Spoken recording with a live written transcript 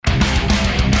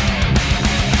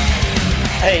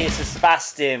Hey, this is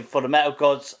Sebastian for the Metal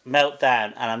Gods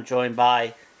Meltdown, and I'm joined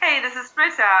by... Hey, this is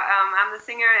Britta. I'm the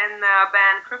singer in the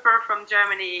band Cripper from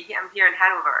Germany. I'm here in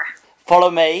Hanover.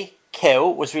 Follow Me,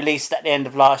 Kill was released at the end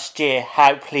of last year.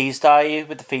 How pleased are you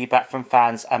with the feedback from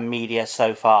fans and media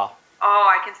so far? Oh,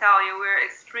 I can tell you we're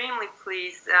extremely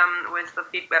pleased with the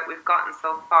feedback we've gotten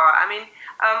so far. I mean,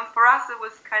 for us it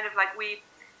was kind of like we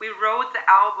wrote the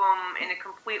album in a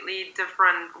completely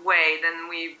different way than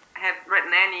we had written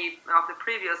any of the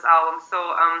previous albums. So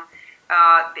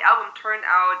the album turned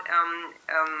out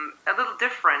a little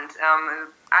different.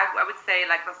 I would say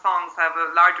like the songs have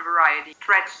a larger variety,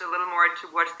 stretched a little more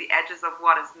towards the edges of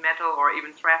what is metal or even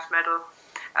thrash metal.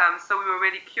 So we were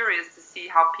really curious to see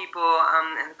how people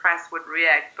and the press would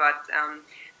react. But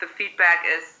the feedback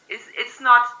it's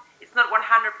not 100%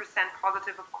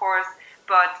 positive, of course.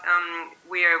 But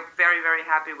we are very, very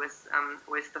happy with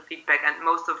the feedback, and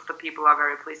most of the people are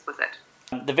very pleased with it.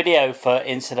 The video for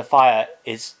Into the Fire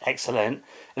is excellent.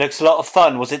 It looks a lot of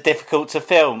fun. Was it difficult to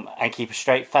film and keep a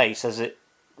straight face,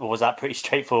 or was that pretty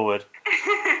straightforward?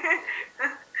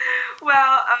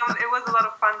 Well, it was a lot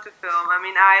of fun to film. I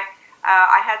mean, I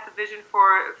had the vision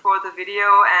for the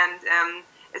video, and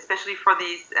especially for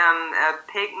these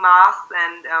pig masks,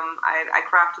 and I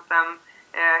crafted them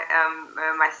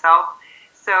myself.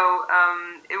 So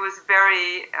it was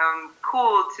very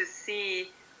cool to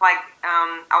see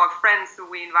our friends who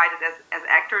we invited as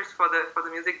actors for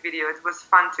the music video. It was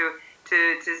fun to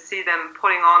see them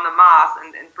putting on the mask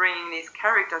and bringing these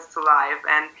characters to life.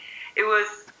 And it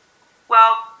was,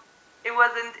 well, it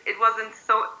wasn't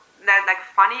so like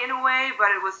funny in a way,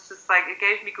 but it was just like, it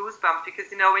gave me goosebumps, because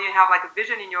when you have like a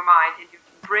vision in your mind and you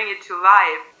bring it to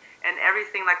life, and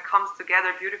everything like comes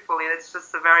together beautifully. It's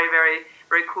just a very, very,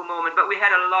 very cool moment. But we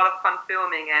had a lot of fun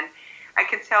filming, and I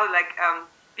can tell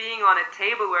being on a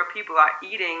table where people are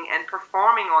eating and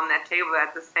performing on that table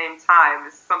at the same time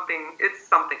is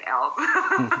something else.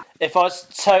 If I was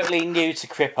totally new to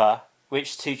Cripper,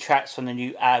 which 2 tracks from the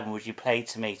new album would you play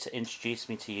to me to introduce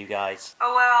me to you guys?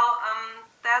 Oh, well,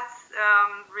 that's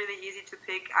really easy to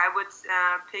pick. I would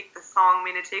pick the song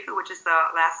Mineteke, which is the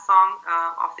last song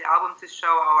of the album, to show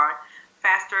our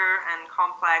faster and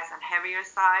complex and heavier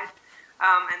side.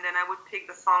 And then I would pick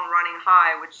the song Running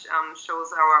High, which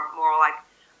shows our more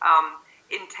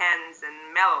intense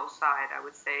and mellow side, I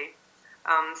would say.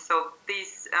 So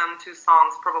these 2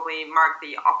 songs probably mark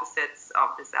the opposites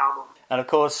of this album. And of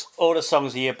course, all the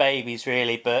songs are your babies,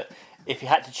 really, but if you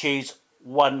had to choose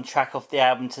one track off the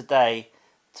album today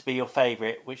to be your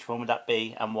favourite, which one would that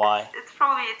be and why? It's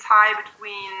probably a tie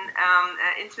between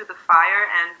Into the Fire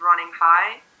and Running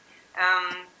High.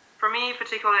 For me,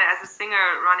 particularly as a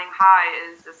singer, Running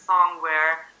High is a song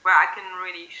where I can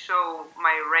really show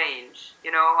my range.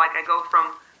 I go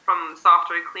from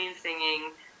softer, clean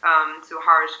singing to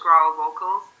harsh growl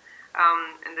vocals.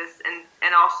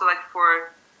 And also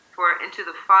for Into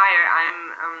the Fire,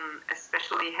 I'm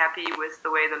especially happy with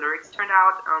the way the lyrics turned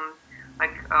out.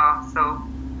 So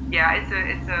yeah,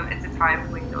 it's a tie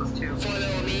between those 2.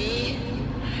 Follow me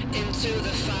into the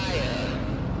fire.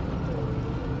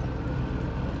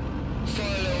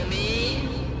 Follow me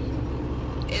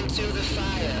into the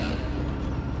fire.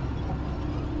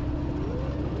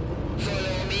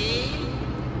 Follow me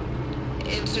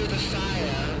into the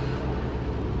fire.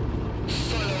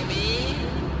 Follow me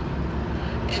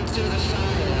into the fire.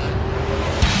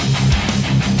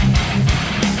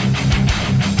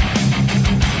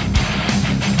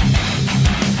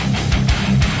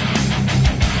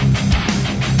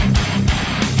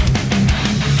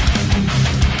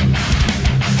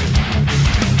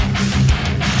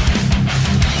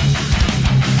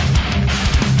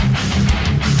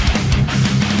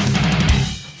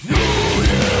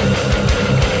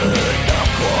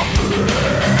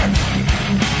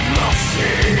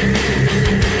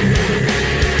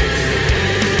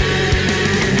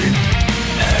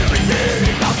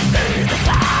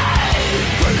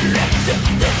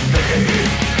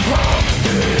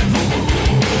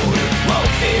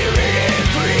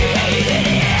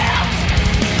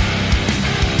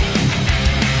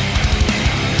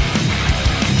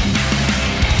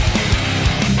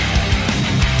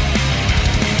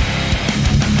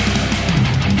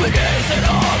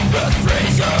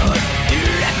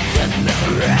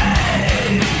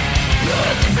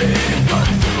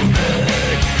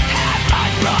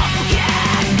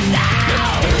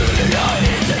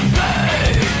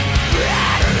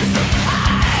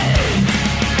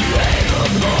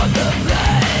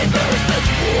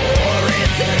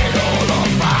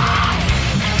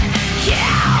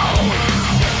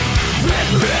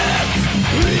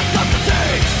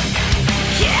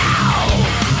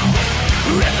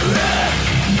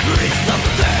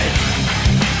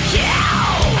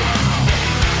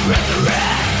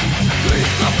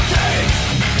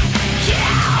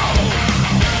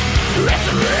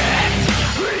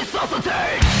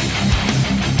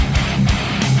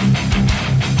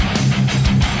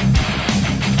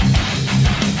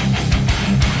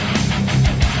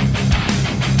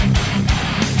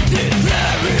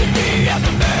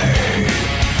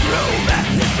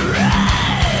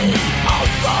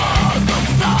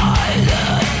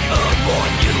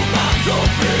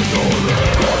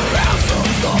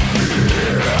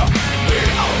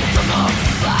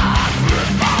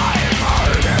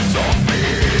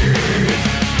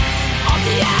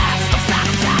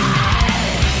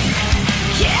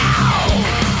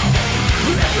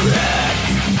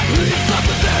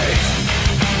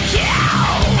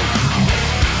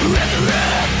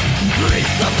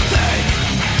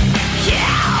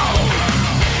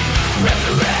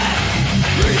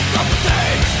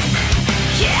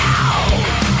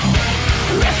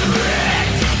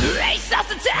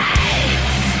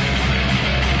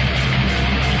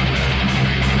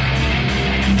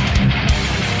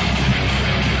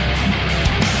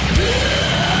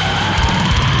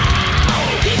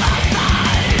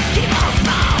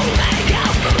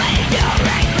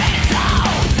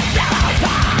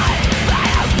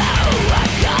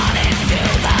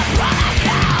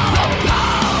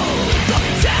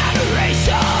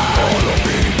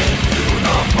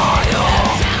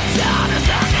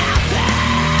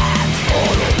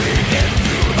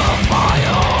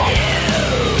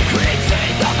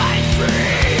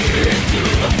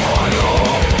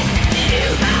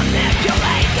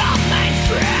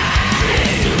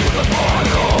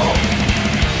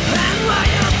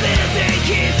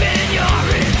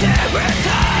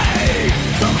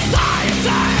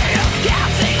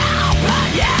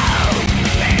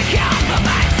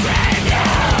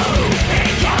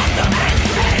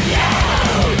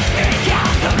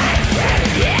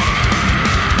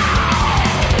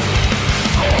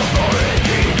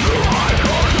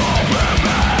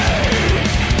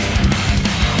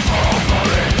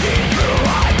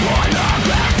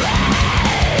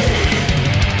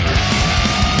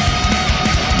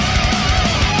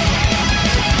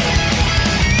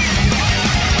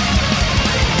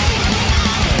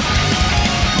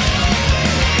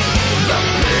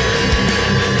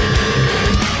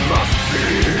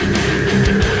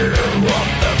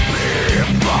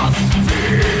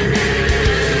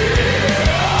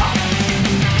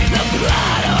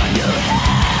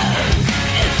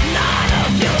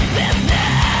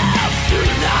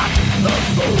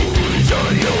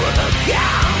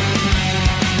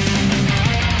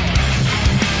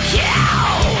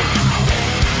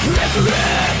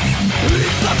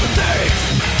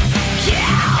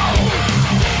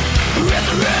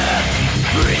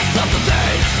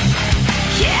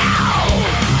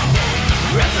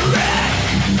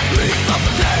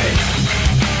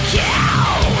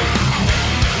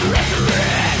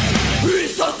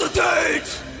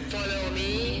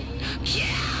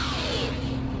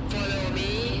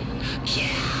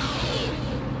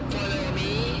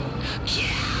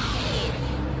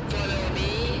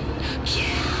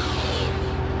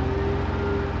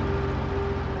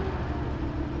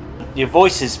 Your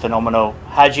voice is phenomenal.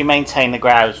 How do you maintain the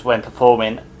growls when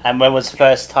performing? And when was the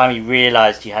first time you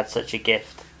realised you had such a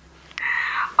gift?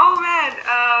 Oh man,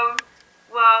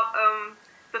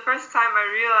 the first time I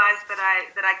realized that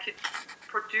I could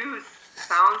produce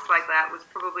sounds like that was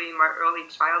probably in my early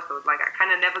childhood. Like I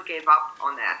kind of never gave up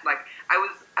on that. Like I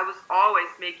was always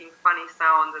making funny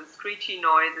sounds and screechy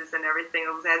noises and everything.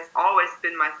 That's always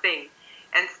been my thing.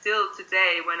 And still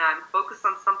today, when I'm focused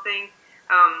on something,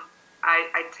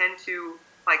 I tend to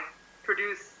like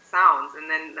produce sounds, and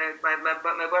then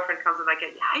my boyfriend comes and like,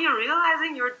 yeah, you're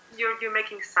realizing you're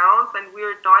making sounds and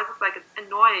weird noises, like it's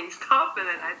annoying stuff, and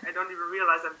then I don't even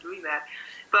realize I'm doing that.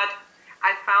 But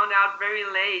I found out very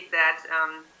late that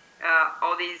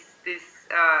all these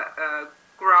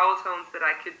growl tones that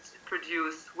I could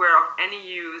produce were of any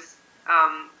use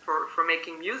for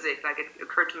making music. Like it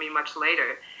occurred to me much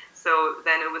later. So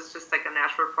then it was just like a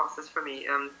natural process for me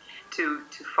to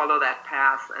follow that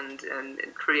path and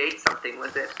create something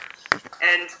with it.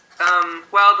 And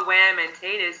the way I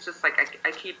maintain it is just like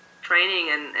I keep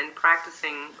training and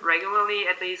practicing regularly,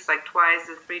 at least like 2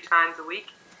 to 3 times a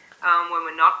week when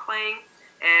we're not playing.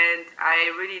 And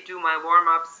I really do my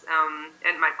warm-ups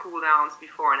and my cool-downs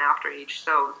before and after each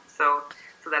show, so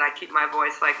that I keep my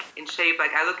voice like in shape.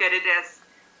 Like I look at it as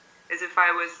if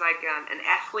I was like an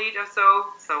athlete or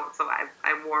so. So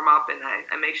I warm up and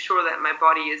I make sure that my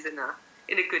body is in a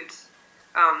good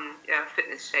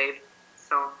fitness shape.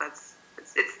 So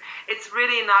it's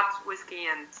really not whiskey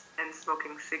and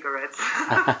smoking cigarettes.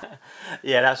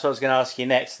 Yeah, that's what I was going to ask you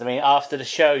next. I mean, after the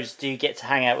shows, do you get to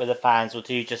hang out with the fans, or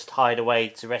do you just hide away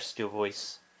to rest your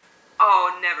voice?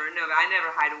 Oh, never. I never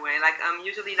hide away. Like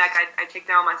usually like I take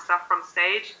down my stuff from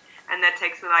stage, and that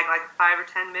takes me like 5 or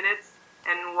 10 minutes.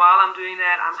 And while I'm doing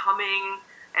that, I'm humming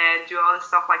and do all this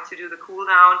stuff like to do the cool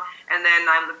down, and then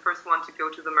I'm the first one to go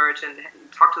to the merch and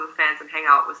talk to the fans and hang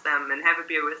out with them and have a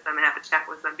beer with them and have a chat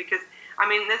with them, because I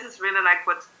mean this is really like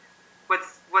what's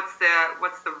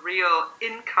the real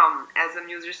income as a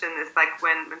musician is like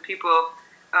when people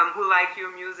who like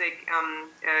your music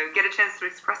get a chance to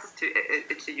express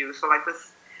it to you. So like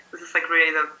this is like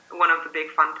really one of the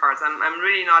big fun parts. I'm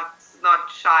really not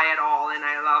shy at all, and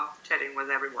I love chatting with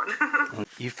everyone.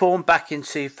 You formed back in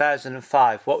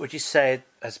 2005. What would you say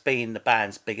has been the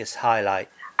band's biggest highlight?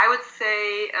 I would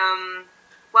say,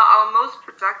 our most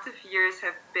productive years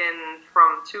have been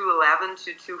from 2011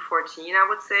 to 2014, I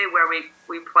would say, where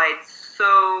we played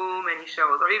so many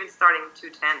shows, or even starting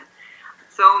 2010.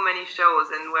 so many shows,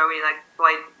 and where we like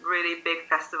played really big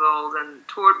festivals and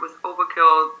toured with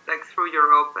Overkill like through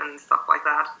Europe and stuff like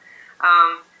that.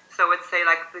 So I'd say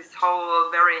like this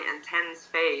whole very intense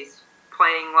phase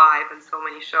playing live in so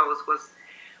many shows was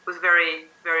very,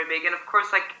 very big. And of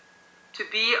course, like to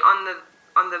be on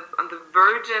the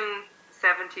virgin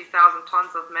 70,000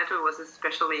 tons of metal was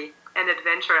especially an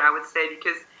adventure, I would say,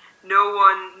 because no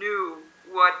one knew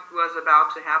what was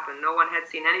about to happen. No one had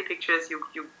seen any pictures. You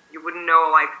wouldn't know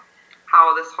like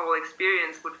how this whole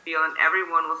experience would feel, and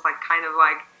everyone was like kind of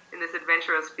like in this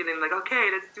adventurous feeling, like, okay,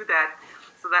 let's do that.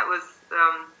 So that was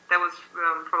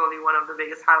probably one of the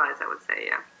biggest highlights, I would say.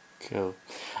 Yeah. Cool.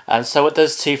 And so what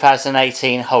does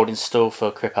 2018 hold in store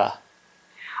for Cripper?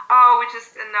 Oh, we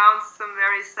just announced some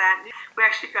very sad news. We're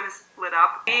actually going to split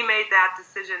up. We made that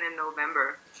decision in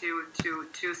November to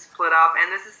split up,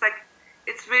 and this is like,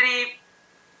 it's really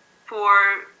for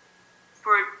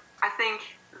I think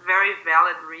very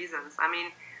valid reasons. I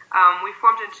mean, we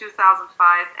formed in 2005,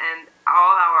 and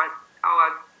all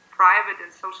our private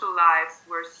and social lives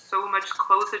were so much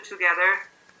closer together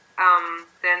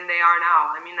than they are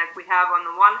now. I mean, like we have on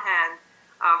the one hand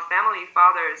family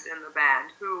fathers in the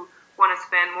band who want to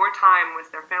spend more time with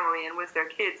their family and with their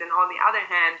kids, and on the other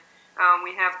hand,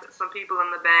 we have some people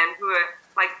in the band who are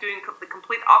like doing the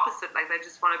complete opposite. Like they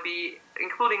just want to be,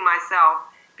 including myself,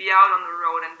 be out on the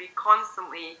road and be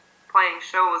constantly playing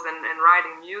shows and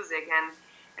writing music. And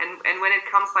when it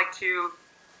comes like to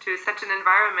such an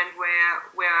environment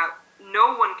where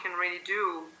no one can really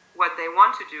do what they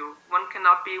want to do, one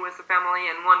cannot be with the family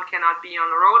and one cannot be on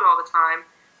the road all the time,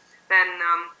 then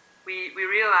we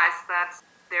realized that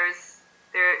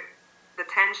the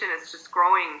tension is just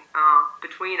growing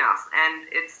between us, and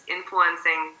it's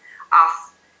influencing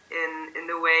us in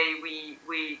the way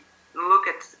we look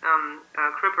at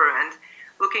Cripper. And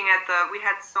looking at we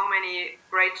had so many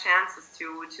great chances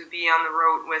to be on the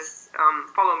road with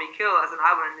Follow Me Kill as an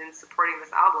album and supporting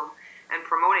this album and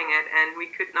promoting it, and we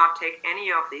could not take any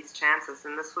of these chances,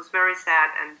 and this was very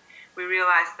sad. And we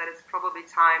realized that it's probably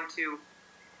time to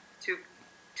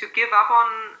give up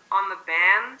on the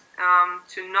band,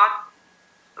 to not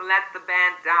let the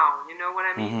band down. You know what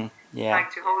I mean? Mm-hmm. Yeah.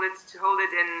 Like to hold it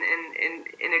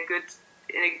in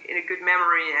a good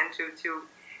memory, and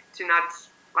to not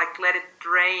like let it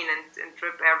drain and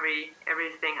drip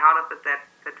everything out of it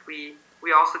that we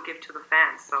also give to the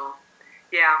fans. So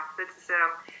yeah, it's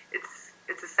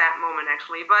a sad moment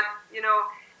actually, but you know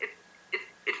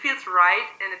it feels right,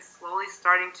 and it's slowly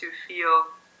starting to feel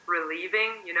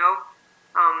relieving. You know.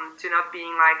 To not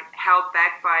being like held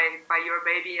back by your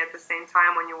baby at the same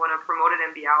time when you want to promote it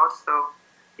and be out. So,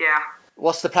 yeah.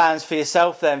 What's the plans for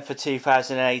yourself then for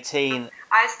 2018?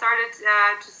 I started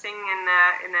to sing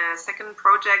in a second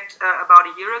project about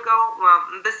a year ago. Well,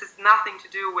 this is nothing to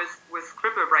do with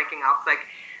Cripper breaking up. Like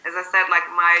as I said, like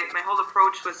my whole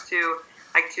approach was to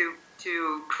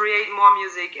create more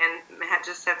music and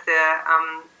just have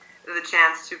the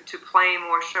chance to play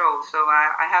more shows. So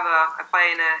I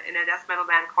play in a death metal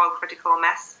band called Critical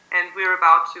Mess, and we're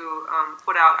about to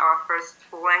put out our first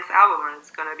full-length album, and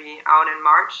it's going to be out in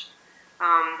March.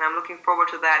 I'm looking forward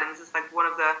to that, and this is like one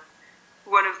of the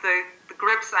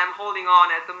grips I'm holding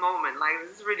on at the moment. Like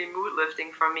this is really mood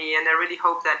lifting for me, and I really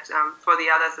hope that for the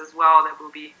others as well, there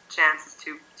will be chances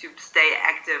to stay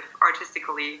active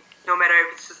artistically, no matter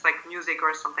if it's just like music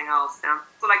or something else. Yeah.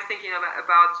 So like thinking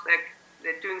about like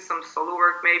doing some solo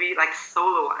work, maybe like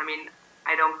solo. I mean,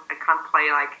 I can't play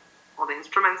like all the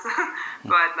instruments,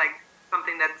 but like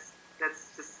something that's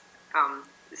just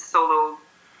solo.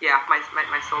 Yeah, my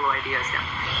solo ideas. Yeah.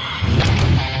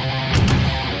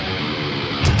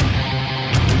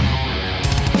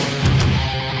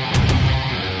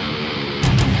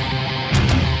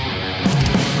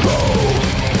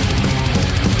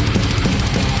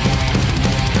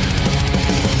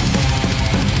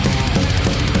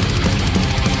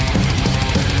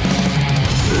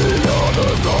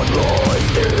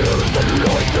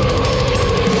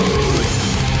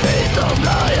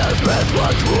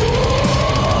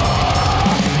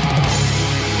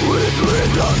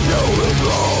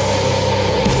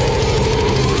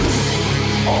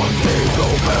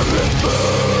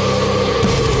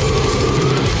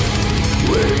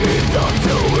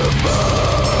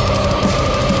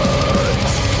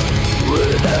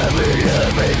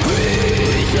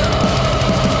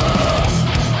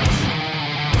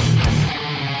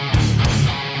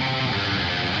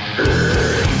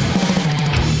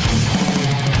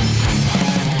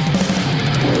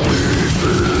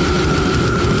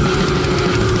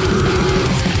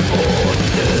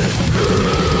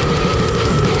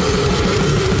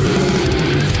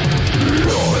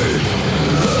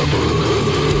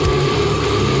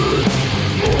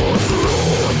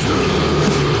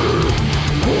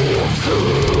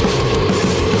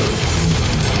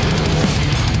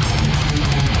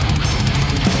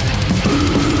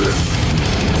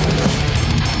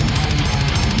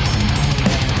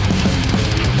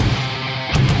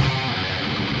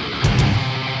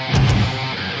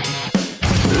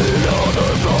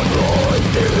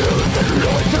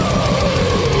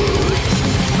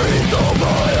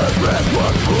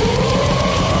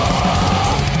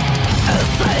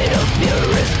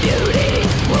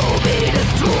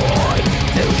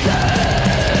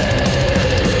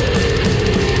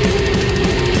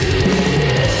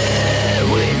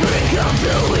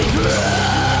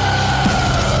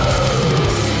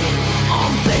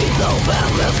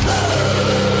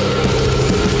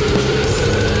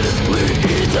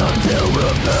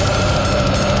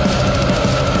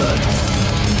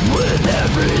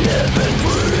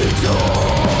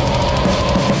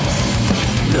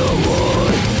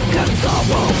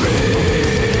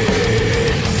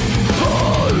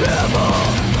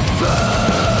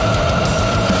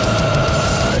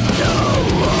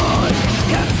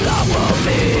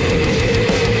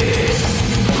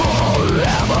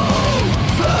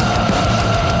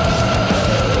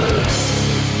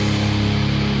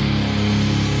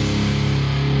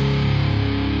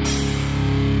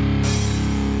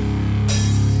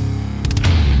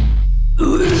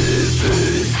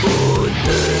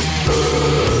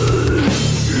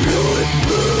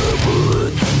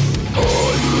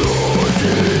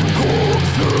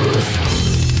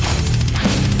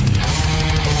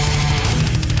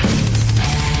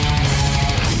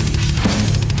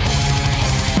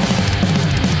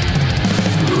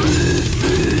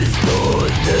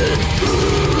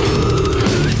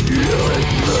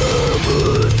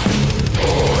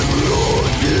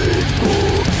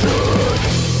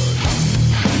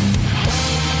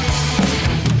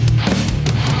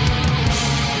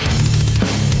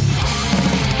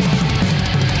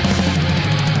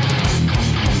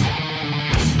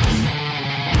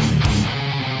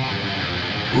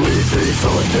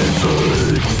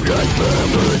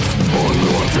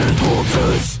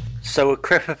 So will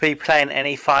Cripper be playing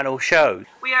any final shows?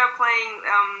 We are playing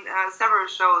several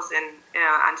shows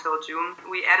until June.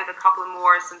 We added a couple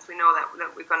more since we know that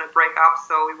we're going to break up,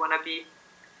 so we want to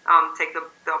take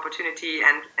the opportunity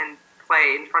and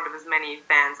play in front of as many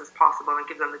fans as possible and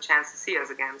give them the chance to see us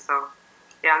again. So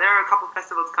yeah, there are a couple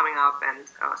festivals coming up and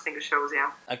single shows,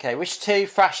 yeah. Okay, which 2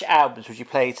 thrash albums would you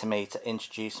play to me to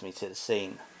introduce me to the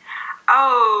scene?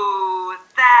 Oh,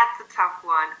 that's a tough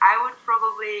one. I would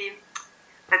probably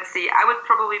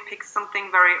pick something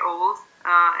very old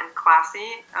and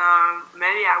classy.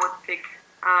 Maybe I would pick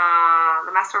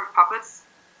The Master of Puppets.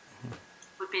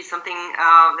 Would be something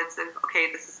that's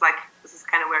okay. This is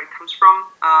kind of where it comes from.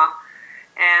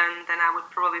 And then I would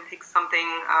probably pick something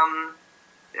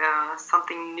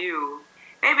new.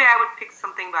 Maybe I would pick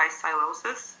something by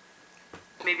Silosis.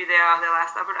 Maybe their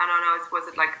last album. I don't know. Was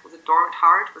it Dormant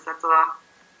Heart? Was that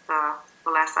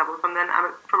the last album from then? I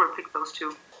would probably pick those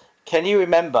 2. Can you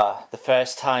remember the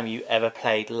first time you ever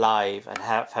played live and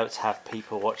how it felt to have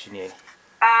people watching you?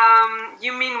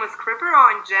 You mean with Cripper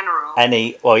or in general?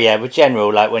 With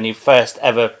general, like when you first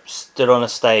ever stood on a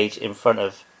stage in front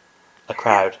of a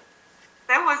crowd.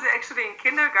 That was actually in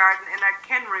kindergarten, and I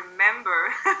can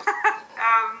remember.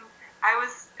 I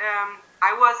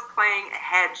was playing a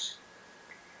hedge,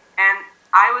 and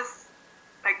I was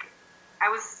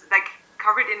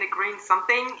covered in a green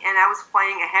something, and I was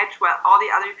playing a hedge while all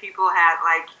the other people had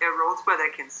roles where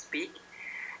they can speak.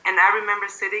 And I remember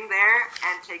sitting there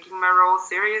and taking my role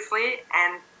seriously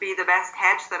and be the best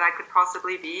hedge that I could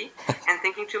possibly be, and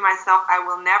thinking to myself, I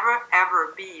will never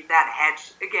ever be that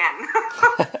hedge again.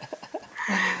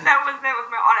 that was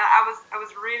my honor. I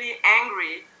was really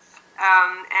angry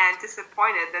and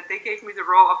disappointed that they gave me the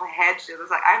role of a hedge. It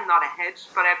was like, I'm not a hedge,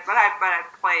 but I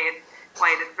played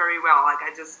it very well. Like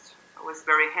I was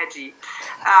very hedgy.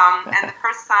 And the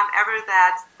first time ever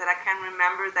that I can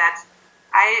remember that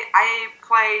I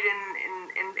played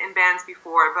in bands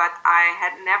before, but I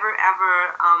had never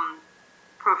ever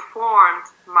performed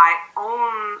my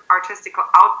own artistical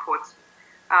output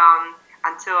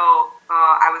until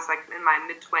I was in my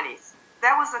mid-20s.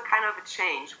 That was a kind of a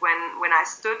change when I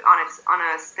stood on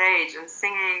a stage and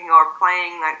singing or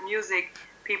playing music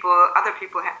other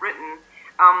people had written.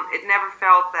 It never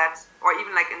felt that, or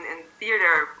even in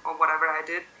theater or whatever I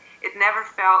did, it never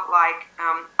felt like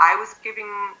I was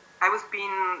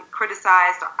being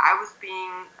criticized, or I was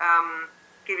being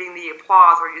giving the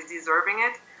applause or deserving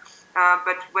it.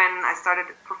 But when I started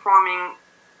performing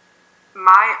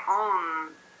my own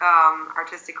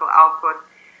artistical output,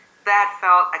 that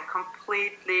felt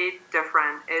completely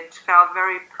different. It felt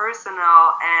very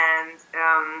personal, and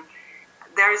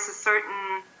there is a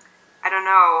certain, I don't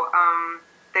know,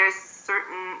 there's a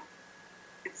certain,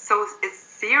 it's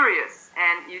serious,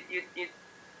 and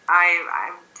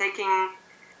I'm taking,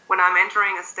 when I'm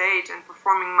entering a stage and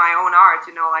performing my own art,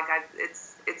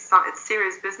 it's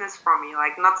serious business for me.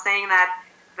 Not saying that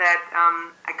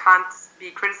I can't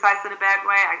be criticized in a bad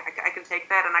way. I can take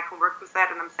that and I can work with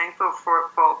that, and I'm thankful for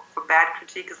bad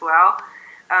critique as well.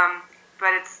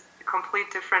 But it's a complete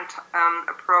different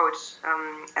approach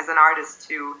as an artist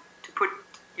to put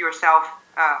yourself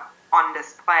on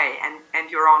display and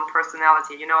your own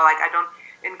personality. I don't,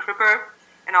 in Cripper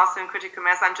and also in Critical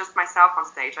Mass, I'm just myself on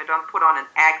stage. I don't put on an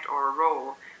act or a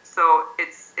role. So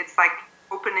it's like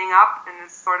opening up, and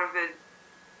it's sort of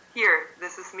here,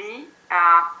 this is me,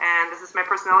 and this is my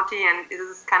personality, and this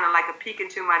is kind of like a peek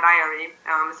into my diary,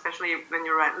 especially when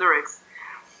you write lyrics.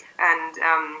 And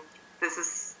this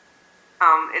is,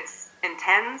 it's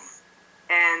intense,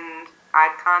 and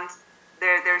I can't,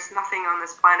 there's nothing on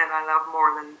this planet I love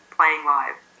more than playing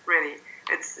live, really.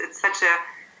 It's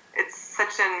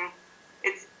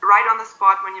right on the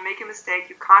spot. When you make a mistake,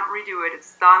 you can't redo it.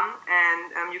 It's done,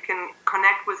 and you can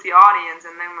connect with the audience.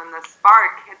 And then when the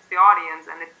spark hits the audience,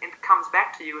 and it comes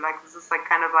back to you, like this is like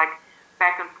kind of like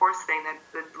back and forth thing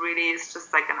that really is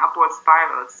just like an upward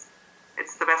spiral.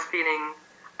 It's the best feeling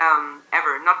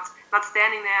ever. Not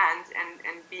standing there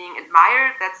and being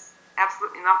admired. That's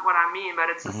absolutely not what I mean. But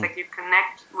it's just like you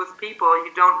connect with people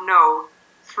you don't know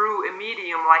through a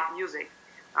medium like music,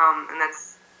 and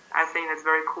I think that's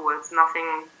very cool. It's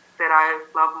nothing that I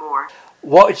love more.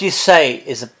 What would you say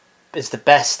is the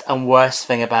best and worst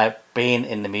thing about being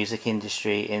in the music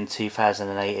industry in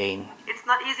 2018? It's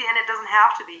not easy, and it doesn't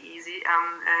have to be easy,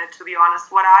 to be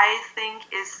honest. What I think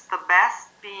is the best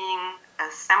being a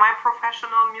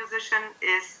semi-professional musician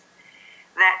is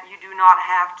that you do not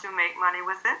have to make money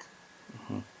with it.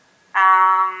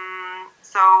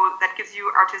 So that gives you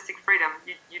artistic freedom.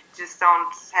 You just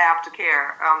don't have to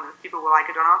care if people will like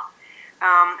it or not.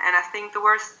 And I think the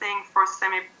worst thing for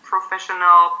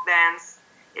semi-professional bands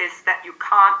is that you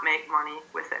can't make money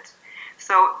with it.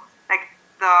 So like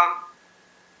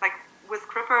with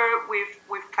Cripper,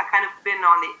 we've kind of been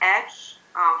on the edge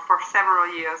for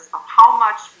several years of how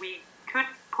much we could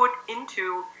put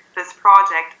into this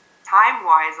project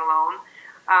time-wise alone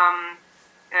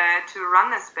to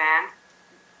run this band.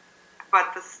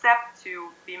 But the step to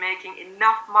be making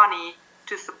enough money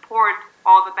to support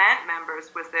all the band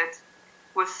members with it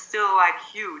was still like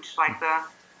huge.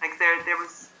 There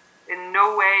was in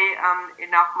no way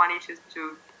enough money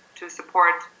to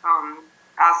support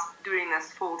us doing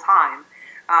this full time.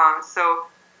 So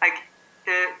like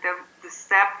the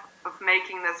step of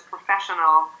making this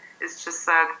professional is just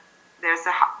there's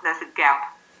a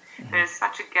gap. There's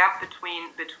such a gap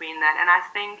between that, and I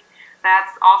think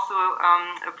that's also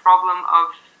a problem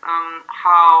of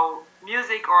how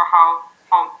music, or how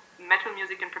metal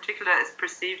music in particular, is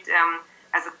perceived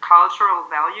as a cultural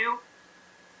value.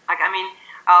 Like, I mean,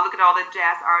 look at all the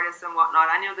jazz artists and whatnot.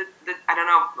 I know that I don't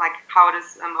know like how it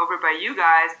is over by you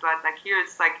guys, but like here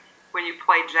it's like when you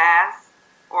play jazz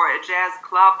or a jazz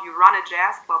club, you run a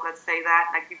jazz club, let's say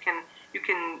that, like you can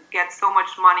get so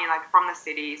much money like from the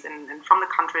cities and from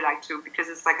the country, like too, because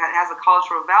it's like it has a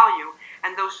cultural value.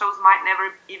 And those shows might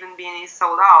never even be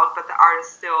sold out, but the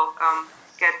artists still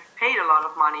get paid a lot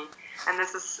of money. And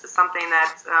this is something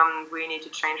that we need to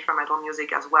change for metal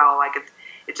music as well. Like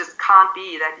it just can't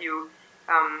be that you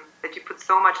put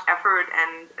so much effort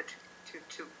and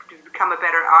to become a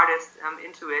better artist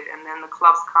into it, and then the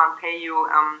clubs can't pay you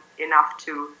enough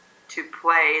to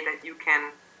play that you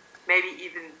can maybe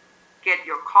even get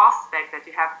your costs back that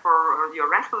you have for your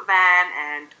rental van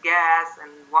and gas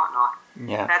and whatnot.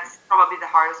 Yeah. That's probably the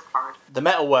hardest part. The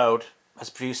metal world has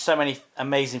produced so many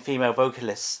amazing female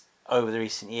vocalists over the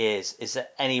recent years. Is there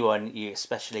anyone you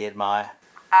especially admire?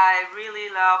 I really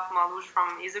love Marlouche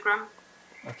from Isegrim.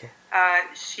 Okay.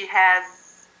 She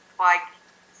has like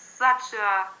such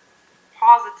a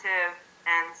positive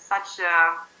and such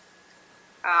a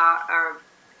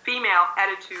female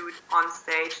attitude on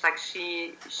stage. Like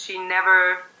she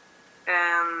never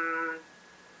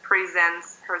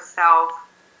presents herself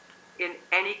in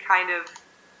any kind of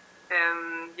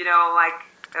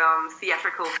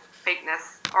theatrical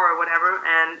fakeness or whatever,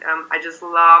 and I just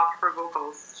love her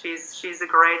vocals. She's a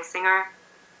great singer.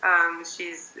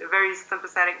 She's a very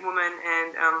sympathetic woman,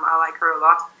 and I like her a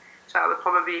lot. So I would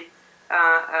probably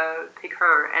pick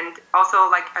her. And also,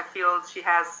 like, I feel she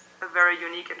has a very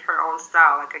unique in her own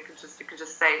style. Like you could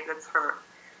just say that's her.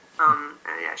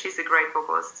 Yeah, she's a great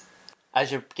vocalist.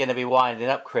 As you're going to be winding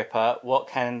up, Cripper, what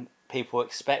can people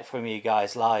expect from you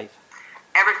guys live?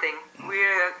 Everything.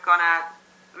 We're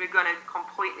gonna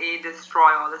completely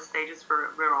destroy all the stages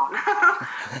we're on.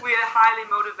 We are highly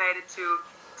motivated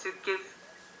to give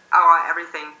our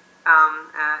everything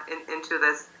into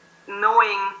this,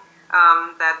 knowing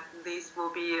that these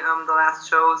will be the last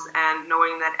shows, and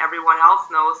knowing that everyone else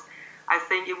knows. I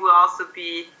think it will also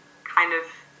be kind of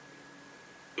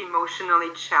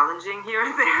emotionally challenging here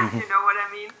and there. You know what I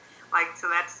mean? Like to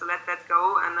let that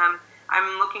go. And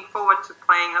I'm looking forward to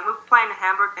playing. I'm playing in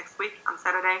Hamburg next week on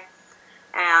Saturday,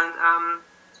 and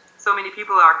so many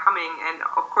people are coming. And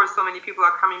of course, so many people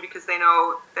are coming because they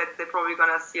know that they're probably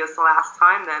gonna see us the last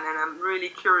time then. And I'm really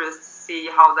curious to see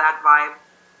how that vibe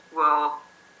will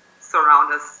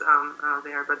surround us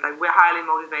there. But like, we're highly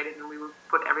motivated, and we will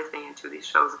put everything into these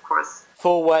shows, of course.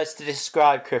 4 words to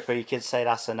describe Cripper. You could say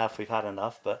that's enough. We've had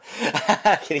enough. But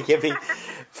can you give me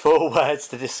 4 words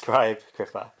to describe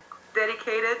Cripper?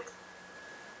 Dedicated,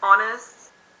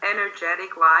 honest,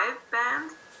 energetic live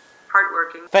band,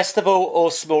 hardworking. Festival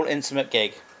or small intimate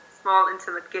gig? Small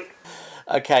intimate gig.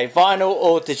 Okay, vinyl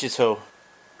or digital?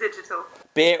 Digital.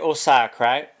 Beer or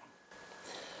sauerkraut?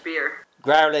 Beer.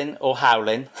 Growling or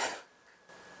howling?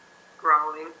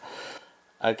 Growling.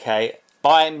 Okay,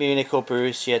 Bayern Munich or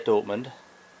Borussia Dortmund?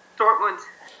 Dortmund.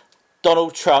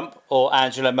 Donald Trump or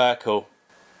Angela Merkel?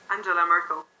 Angela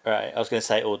Merkel. Right, I was going to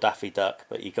say or Daffy Duck,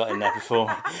 but you got in there before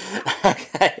me.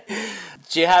 Okay.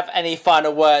 Do you have any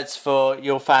final words for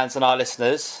your fans and our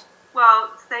listeners?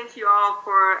 Well, thank you all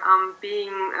for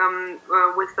being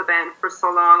with the band for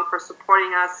so long, for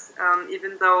supporting us,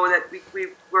 even though that we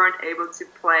weren't able to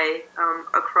play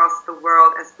across the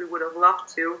world as we would have loved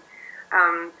to.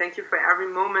 Thank you for every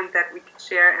moment that we could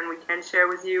share and we can share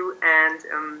with you. And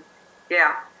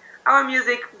yeah, our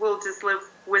music will just live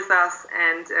with us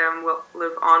and will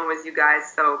live on with you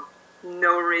guys. So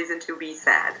no reason to be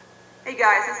sad. Hey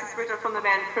guys, this is Britta from the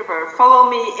band Cripper. Follow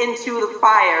me into the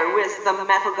fire with the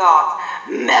metal gods.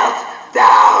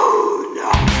 Meltdown!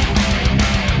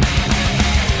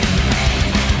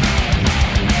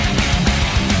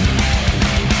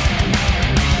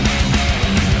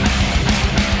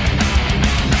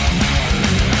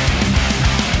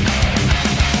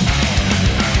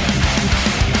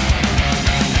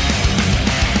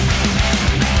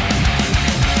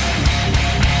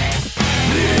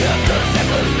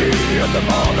 The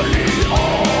motherly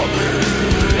army,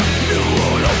 new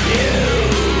all of you,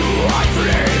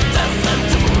 isolate and set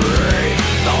to free.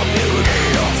 The beauty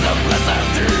of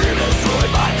simplicity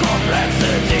destroyed by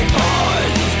complexity.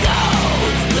 Voices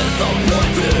doubt,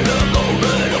 disappointed a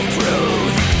moment of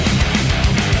truth.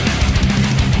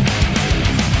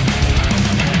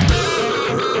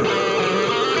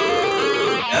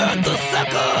 At the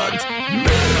second